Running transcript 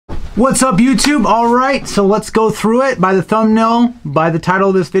What's up, YouTube? Alright, so let's go through it. By the thumbnail, by the title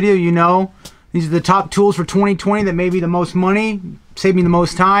of this video, you know these are the top tools for 2020 that made me the most money, saved me the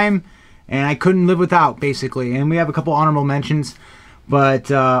most time, and I couldn't live without, basically. And we have a couple honorable mentions,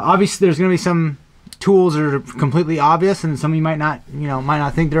 but obviously there's going to be some tools that are completely obvious, and some of you might not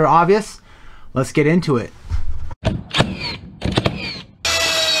think they're obvious. Let's get into it.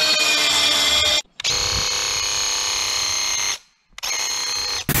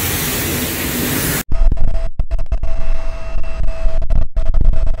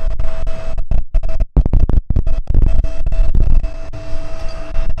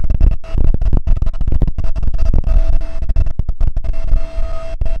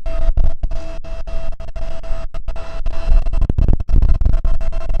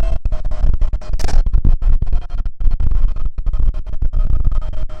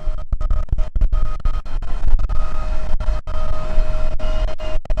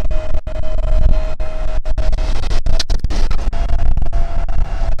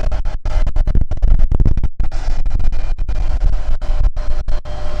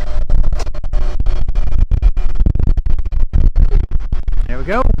 There we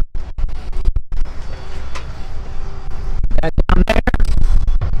go. That down there.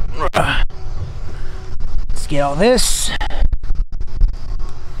 Let's get all this.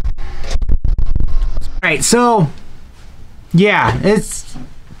 Alright, so yeah, it's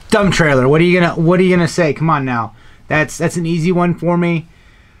dump trailer. What are you gonna say? Come on now. That's an easy one for me.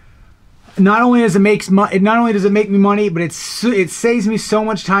 Not only does it make me money, but it saves me so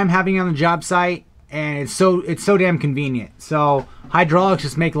much time having it on the job site, and it's so damn convenient. So hydraulics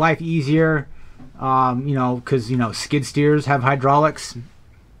just make life easier, because skid steers have hydraulics.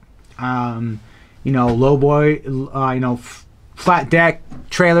 Flat deck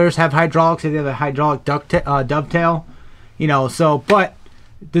trailers have hydraulics. They have a hydraulic dovetail. But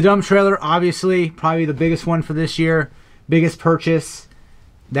the dump trailer, obviously, probably the biggest one for this year, biggest purchase.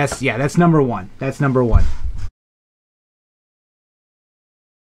 That's number one. That's number one.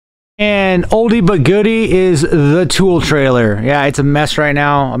 And oldie but goodie is the tool trailer. Yeah, it's a mess right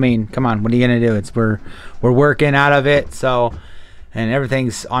now. I mean, come on, what are you gonna do? We're working out of it, so, and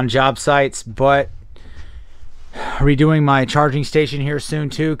everything's on job sites, but redoing my charging station here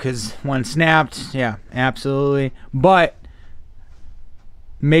soon too, because one snapped. Yeah, absolutely. But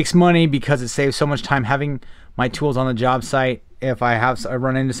makes money because it saves so much time having my tools on the job site. If I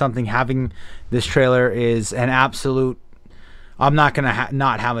run into something, having this trailer is an absolute. I'm not gonna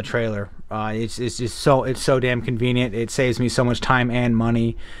not have a trailer. It's just so damn convenient. It saves me so much time and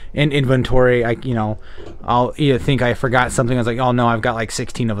money in inventory. I'll either think I forgot something. I was like, oh no, I've got like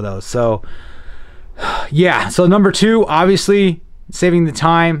 16 of those. So yeah. So number two, obviously saving the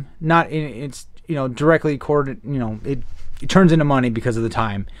time. It's directly it turns into money because of the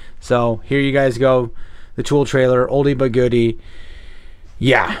time. So here you guys go. The tool trailer, oldie but goodie.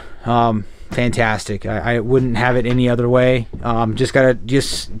 Yeah. Fantastic. I wouldn't have it any other way. Just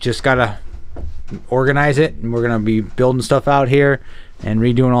gotta organize it, and we're gonna be building stuff out here and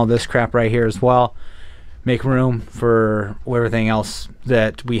redoing all this crap right here as well. Make room for everything else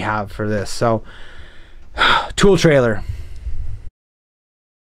that we have for this. So tool trailer.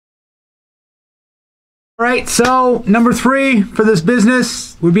 All right, so number three for this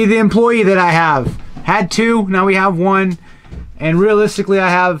business would be the employee that I have. Had two, now we have one, and realistically I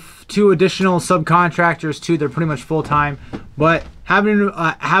have two additional subcontractors too. They're pretty much full-time, but having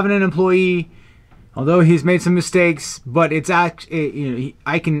an employee, although he's made some mistakes, but I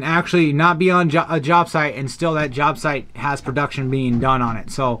can actually not be on a job site and still that job site has production being done on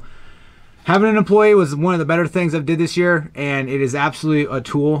it. So having an employee was one of the better things I've did this year, and it is absolutely a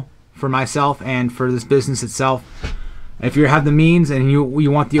tool for myself and for this business itself. If you have the means and you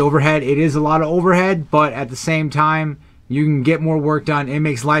want the overhead, it is a lot of overhead, but at the same time, you can get more work done. It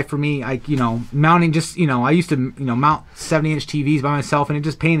makes life for me. Mounting just, I used to, mount 70-inch TVs by myself, and it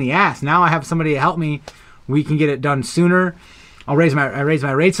just pain in the ass. Now I have somebody to help me. We can get it done sooner. I raise my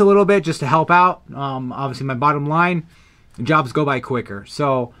rates a little bit just to help out. Obviously my bottom line, jobs go by quicker.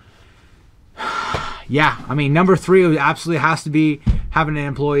 So yeah, I mean, number three absolutely has to be having an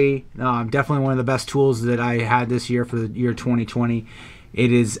employee. Definitely one of the best tools that I had this year for the year 2020.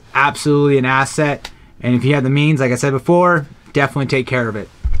 It is absolutely an asset. And if you have the means, like I said before, definitely take care of it.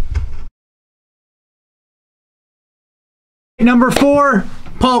 Number four,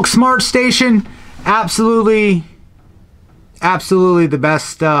 Polk Smart Station. Absolutely the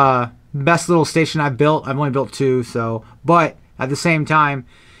best little station I've built. I've only built two, so, but at the same time,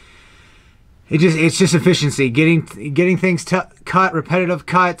 it's just efficiency. Getting things cut, repetitive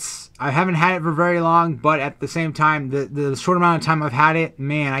cuts, I haven't had it for very long, but at the same time, the short amount of time I've had it,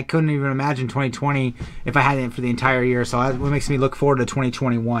 man, I couldn't even imagine 2020 if I had it for the entire year. So that's what makes me look forward to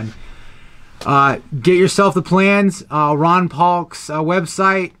 2021. Get yourself the plans. Ron Paulk's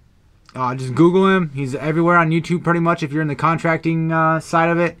website. Just Google him. He's everywhere on YouTube pretty much if you're in the contracting side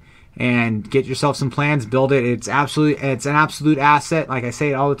of it. And get yourself some plans. Build it. It's an absolute asset. Like I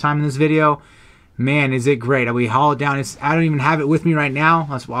say all the time in this video. Man, is it great. We haul it down. I don't even have it with me right now.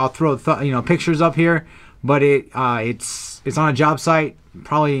 I'll throw pictures up here. But it's on a job site.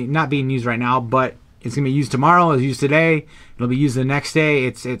 Probably not being used right now, but it's going to be used tomorrow. It's used today. It'll be used the next day.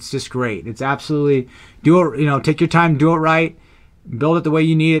 It's just great. It's absolutely, do it, take your time, do it right. Build it the way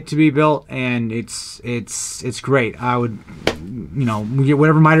you need it to be built, and it's great. I would,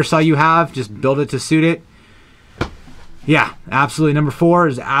 whatever miter saw you have, just build it to suit it. Yeah, absolutely. Number 4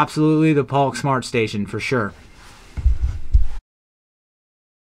 is absolutely the Paulk Smart Station for sure.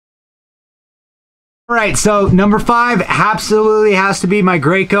 All right, so number 5 absolutely has to be my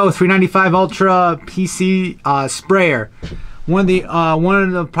Graco 395 Ultra PC sprayer. One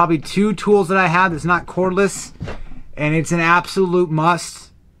of the probably 2 tools that I have that's not cordless, and it's an absolute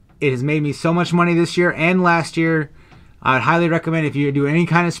must. It has made me so much money this year and last year. I would highly recommend if you do any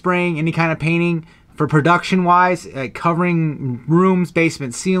kind of spraying, any kind of painting, for production wise, covering rooms,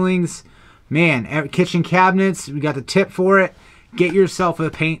 basement ceilings, man, kitchen cabinets, we got the tip for it. Get yourself a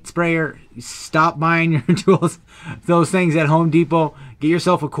paint sprayer. Stop buying your tools, those things at Home Depot. Get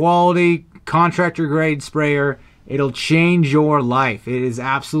yourself a quality contractor grade sprayer. It'll change your life. It is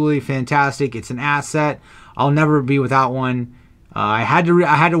absolutely fantastic. It's an asset. I'll never be without one. I had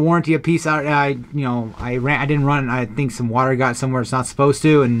to warranty a piece out. I didn't run. I think some water got somewhere it's not supposed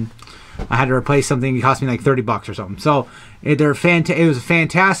to, and I had to replace something. It cost me like $30 or something. So it was a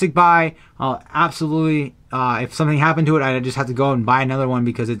fantastic buy. Absolutely. If something happened to it, I just have to go and buy another one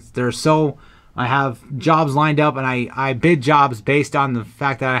because I have jobs lined up, and I bid jobs based on the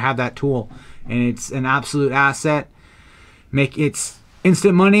fact that I have that tool, and it's an absolute asset. It's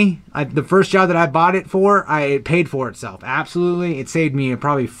instant money. The first job that I bought it for, it paid for itself. Absolutely, it saved me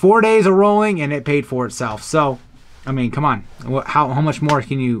probably 4 days of rolling, and it paid for itself. So, I mean, come on, how much more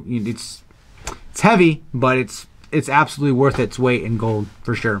can you? It's heavy, but it's absolutely worth its weight in gold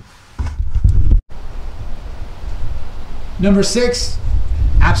for sure. Number 6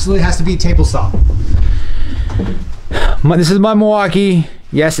 absolutely has to be table saw. This is my Milwaukee.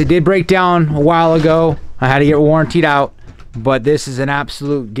 Yes, it did break down a while ago. I had to get warrantied out, but this is an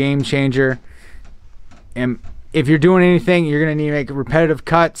absolute game changer. And if you're doing anything, you're gonna need to make repetitive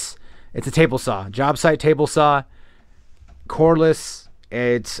cuts. It's a table saw, job site table saw, cordless.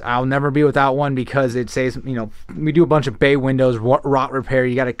 I'll never be without one because it saves. We do a bunch of bay windows, rot repair.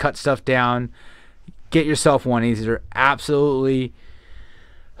 You got to cut stuff down. Get yourself one. These are absolutely,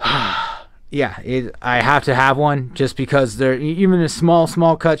 yeah. I have to have one just because they're even a small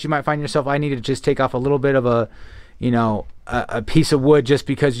cuts. You might find yourself. I need to just take off a little bit of a piece of wood just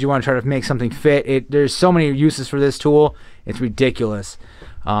because you want to try to make something fit. There's so many uses for this tool. It's ridiculous.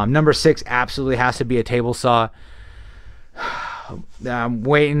 Number 6 absolutely has to be a table saw. I'm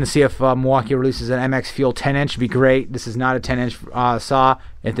waiting to see if Milwaukee releases an MX Fuel 10-inch. Be great. This is not a 10-inch saw.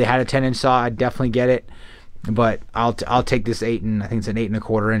 If they had a 10-inch saw, I'd definitely get it. But I'll take this 8 and I think it's an 8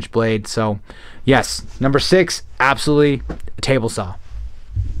 1/4 inch blade. So yes, number 6, absolutely a table saw.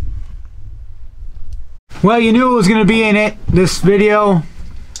 Well, you knew it was going to be in this video.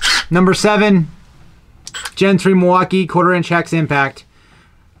 Number 7, Gen 3 Milwaukee 1/4 inch hex impact.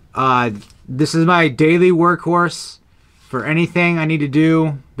 This is my daily workhorse for anything I need to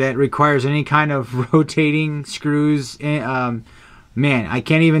do that requires any kind of rotating screws. Man, I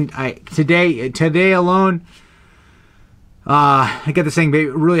can't even. Today alone, I got this thing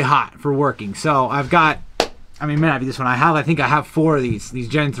really hot for working. So I've got. I mean, man, this one I think I have 4 of these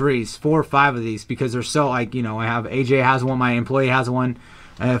Gen 3s, 4 or 5 of these because they're so I have AJ has one, my employee has one.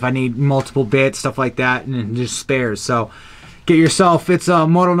 If I need multiple bits, stuff like that, and just spares. So get yourself. It's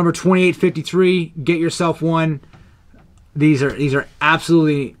model number 2853. Get yourself one. These are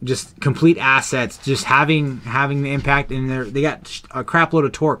absolutely just complete assets. Just having the impact, and they got a crap load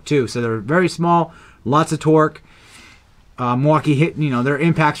of torque too. So they're very small, lots of torque. Milwaukee their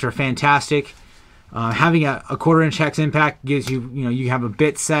impacts are fantastic. Having a 1/4 inch hex impact gives you have a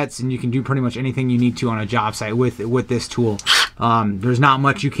bit sets, and you can do pretty much anything you need to on a job site with this tool. There's not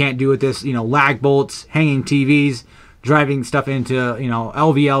much you can't do with this. Lag bolts, hanging TVs, driving stuff into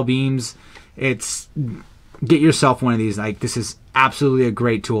LVL beams. Get yourself one of these. This is absolutely a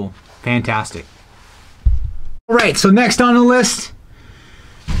great tool. Fantastic. All right, so next on the list,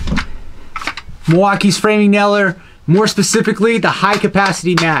 Milwaukee's framing nailer, more specifically the high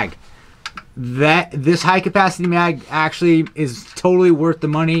capacity mag. that this high capacity mag actually is totally worth the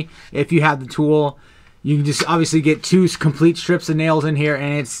money if you have the tool. You can just obviously get 2 complete strips of nails in here,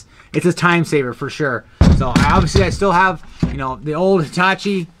 and it's a time saver for sure. So I still have, you know, the old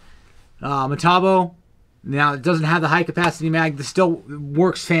Hitachi Metabo. Now it doesn't have the high capacity mag. This still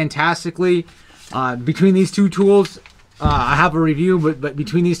works fantastically. Between these 2 tools, I have a review, but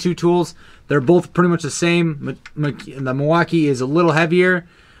between these 2 tools, they're both pretty much the same. The Milwaukee is a little heavier,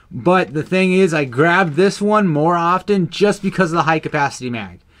 but the thing is, I grabbed this one more often just because of the high capacity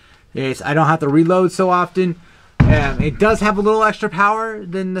mag. I don't have to reload so often. It does have a little extra power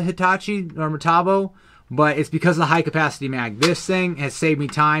than the Hitachi or Metabo, but it's because of the high capacity mag. This thing has saved me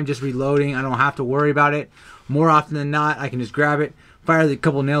time just reloading. I don't have to worry about it. More often than not, I can just grab it, fire the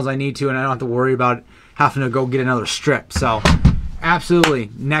couple nails I need to, and I don't have to worry about having to go get another strip. So absolutely,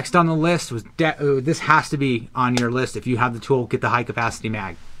 next on the list was this has to be on your list. If you have the tool, get the high capacity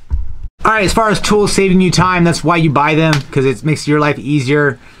mag. All right, as far as tools saving you time, that's why you buy them, because it makes your life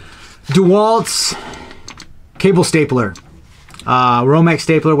easier. DeWalt's cable stapler, Romex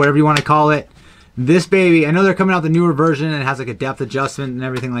stapler, whatever you want to call it. This baby, I know they're coming out the newer version and it has like a depth adjustment and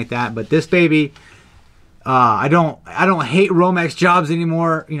everything like that, but this baby, I don't hate Romex jobs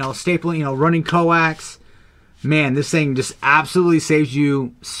anymore. You know, stapling, you know, running coax. Man, this thing just absolutely saves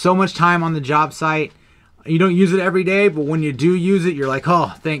you so much time on the job site. You don't use it every day, but when you do use it, you're like,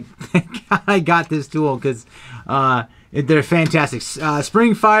 oh, thank God I got this tool, because they're fantastic.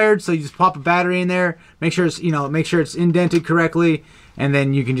 Spring fired, so you just pop a battery in there, make sure it's, you know, make sure it's indented correctly, and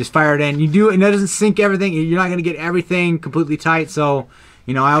then you can just fire it in. You do it, and it doesn't sink everything. You're not going to get everything completely tight, so,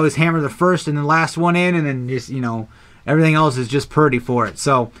 you know, I always hammer the first and the last one in, and then just, you know, everything else is just purdy for it.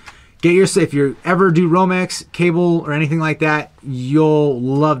 So if you ever do Romex cable or anything like that, you'll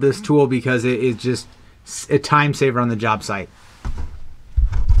love this tool, because it is just a time saver on the job site.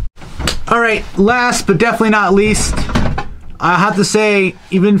 All right, last but definitely not least, I have to say,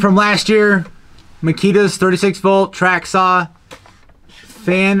 even from last year, Makita's 36 volt track saw,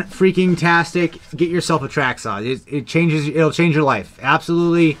 fan freaking tastic. Get yourself a track saw. It'll change your life.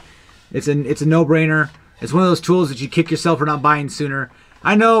 Absolutely, it's a no-brainer. It's one of those tools that you kick yourself for not buying sooner.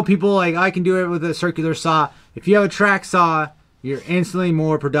 I know people like, I can do it with a circular saw. If you have a track saw, you're instantly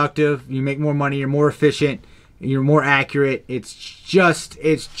more productive. You make more money. You're more efficient. You're more accurate. It's just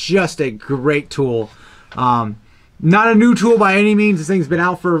a great tool. Not a new tool by any means. This thing's been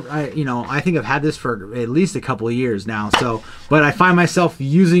out for, you know, I think I've had this for at least a couple of years now. So, but I find myself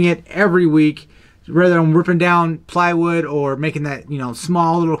using it every week, whether I'm ripping down plywood or making that, you know,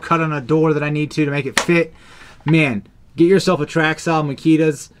 small little cut on a door that I need to make it fit. Man, get yourself a track saw,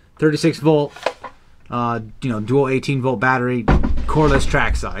 Makita's 36 volt, you know, dual 18 volt battery, cordless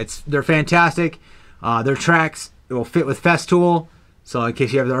track saw. They're fantastic. Their tracks, it will fit with Festool. So in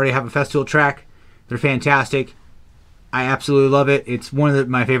case you already have a Festool track, they're fantastic. I absolutely love it. It's one of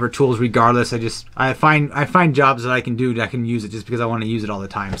my favorite tools regardless. I find jobs that I can do that I can use it just because I want to use it all the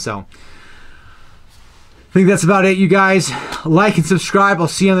time. So I think that's about it, you guys. Like and subscribe. I'll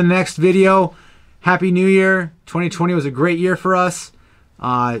see you on the next video. Happy New Year. 2020 was a great year for us.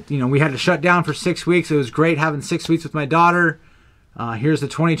 You know, we had to shut down for 6 weeks. It was great having 6 weeks with my daughter. Here's the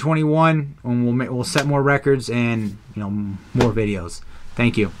 2021, and we'll set more records and, you know, more videos.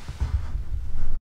 Thank you.